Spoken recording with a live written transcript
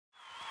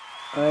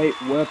Alright,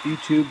 what up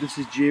YouTube? This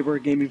is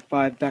Jaber Gaming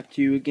 5 back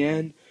to you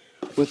again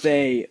with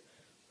a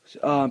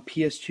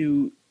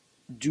PS2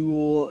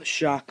 dual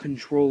shock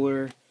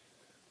controller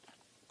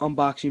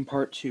unboxing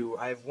part 2.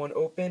 I have one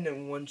open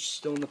and one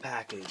still in the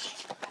package.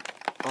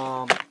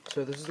 So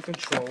this is the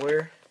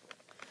controller.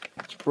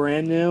 It's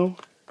brand new.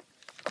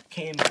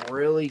 Came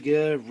really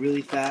good,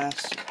 really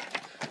fast.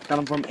 Got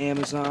them from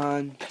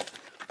Amazon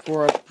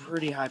for a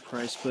pretty high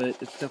price,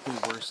 but it's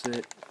definitely worth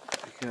it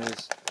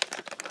because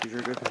these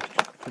are good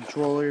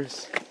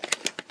controllers.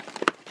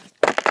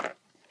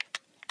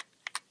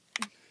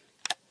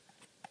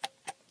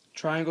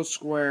 Triangle,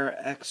 square,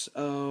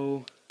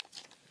 XO.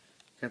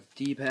 Got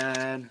the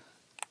D-pad.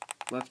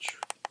 We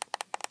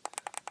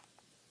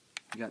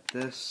got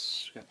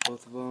this. We got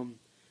both of them.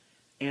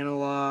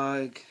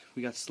 Analog.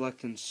 We got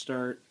select and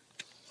start.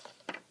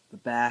 The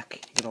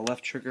back. You got a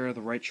left trigger,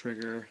 the right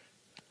trigger.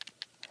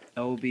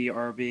 LB,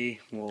 RB.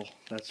 Well,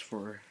 that's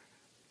for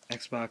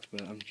Xbox,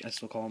 but I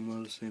still call them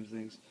those same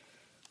things.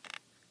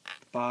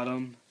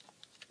 Bottom.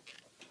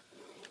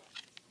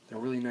 They're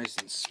really nice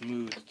and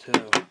smooth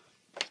too.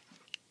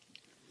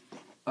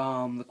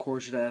 The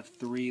cord should have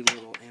 3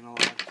 little analog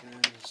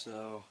pins,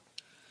 so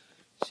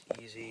it's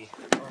easy.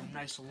 Or a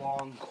nice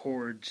long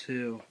cord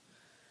too,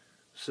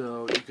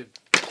 so you could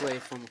play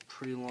from a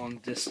pretty long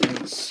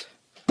distance.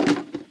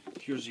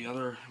 Here's the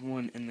other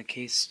one in the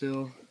case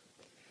still.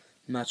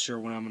 I'm not sure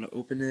when I'm going to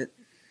open it.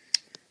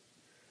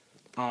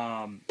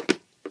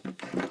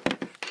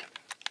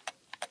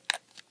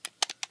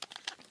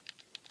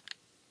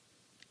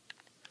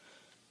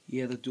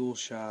 Yeah, the dual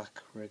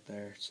shock right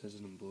there. It says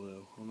it in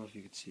blue. I don't know if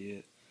you can see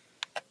it.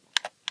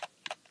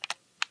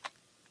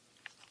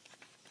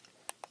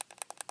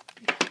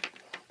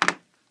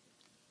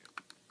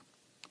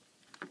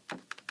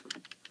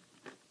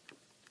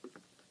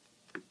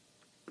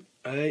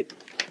 Alright,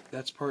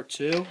 that's part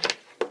 2.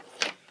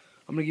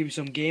 I'm gonna give you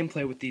some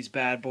gameplay with these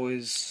bad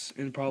boys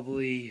in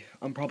probably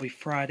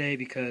Friday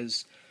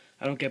because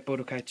I don't get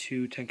Budokai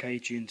 2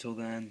 Tenkaichi until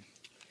then.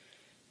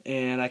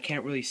 And I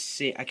can't really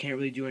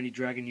do any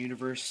Dragon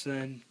Universe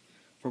then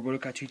for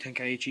Budokai 2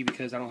 Tenkaichi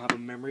because I don't have a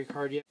memory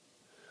card yet.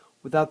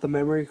 Without the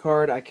memory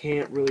card, I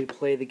can't really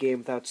play the game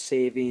without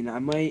saving. I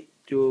might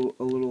do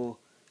a little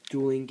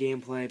dueling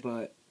gameplay,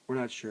 but we're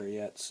not sure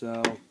yet.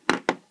 So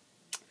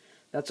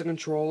that's the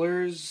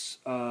controllers,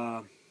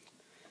 the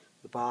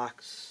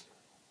box,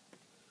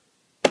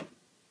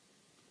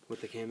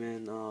 what they came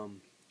in.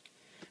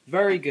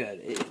 Very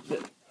good.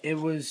 It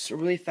was a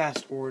really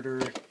fast order.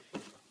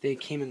 They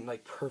came in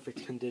like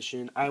perfect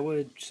condition. I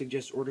would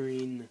suggest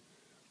ordering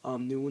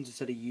new ones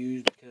instead of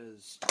used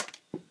because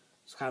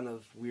it's kind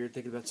of weird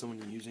thinking about someone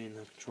using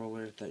a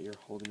controller that you're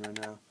holding right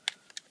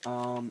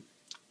now.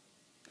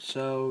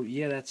 So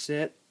yeah, that's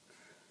it.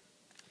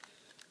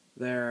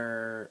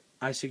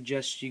 I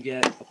suggest you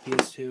get a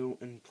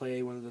PS2 and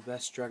play one of the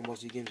best Dragon Ball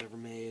Z games ever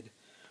made,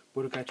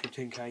 Budokai 2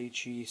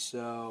 Tenkaichi.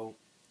 So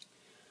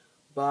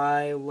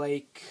buy,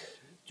 like,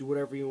 do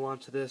whatever you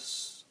want to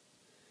this.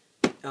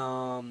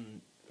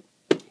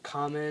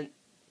 Comment,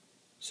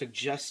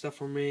 suggest stuff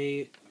for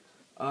me.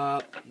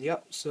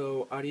 Yep,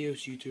 so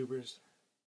adios, YouTubers.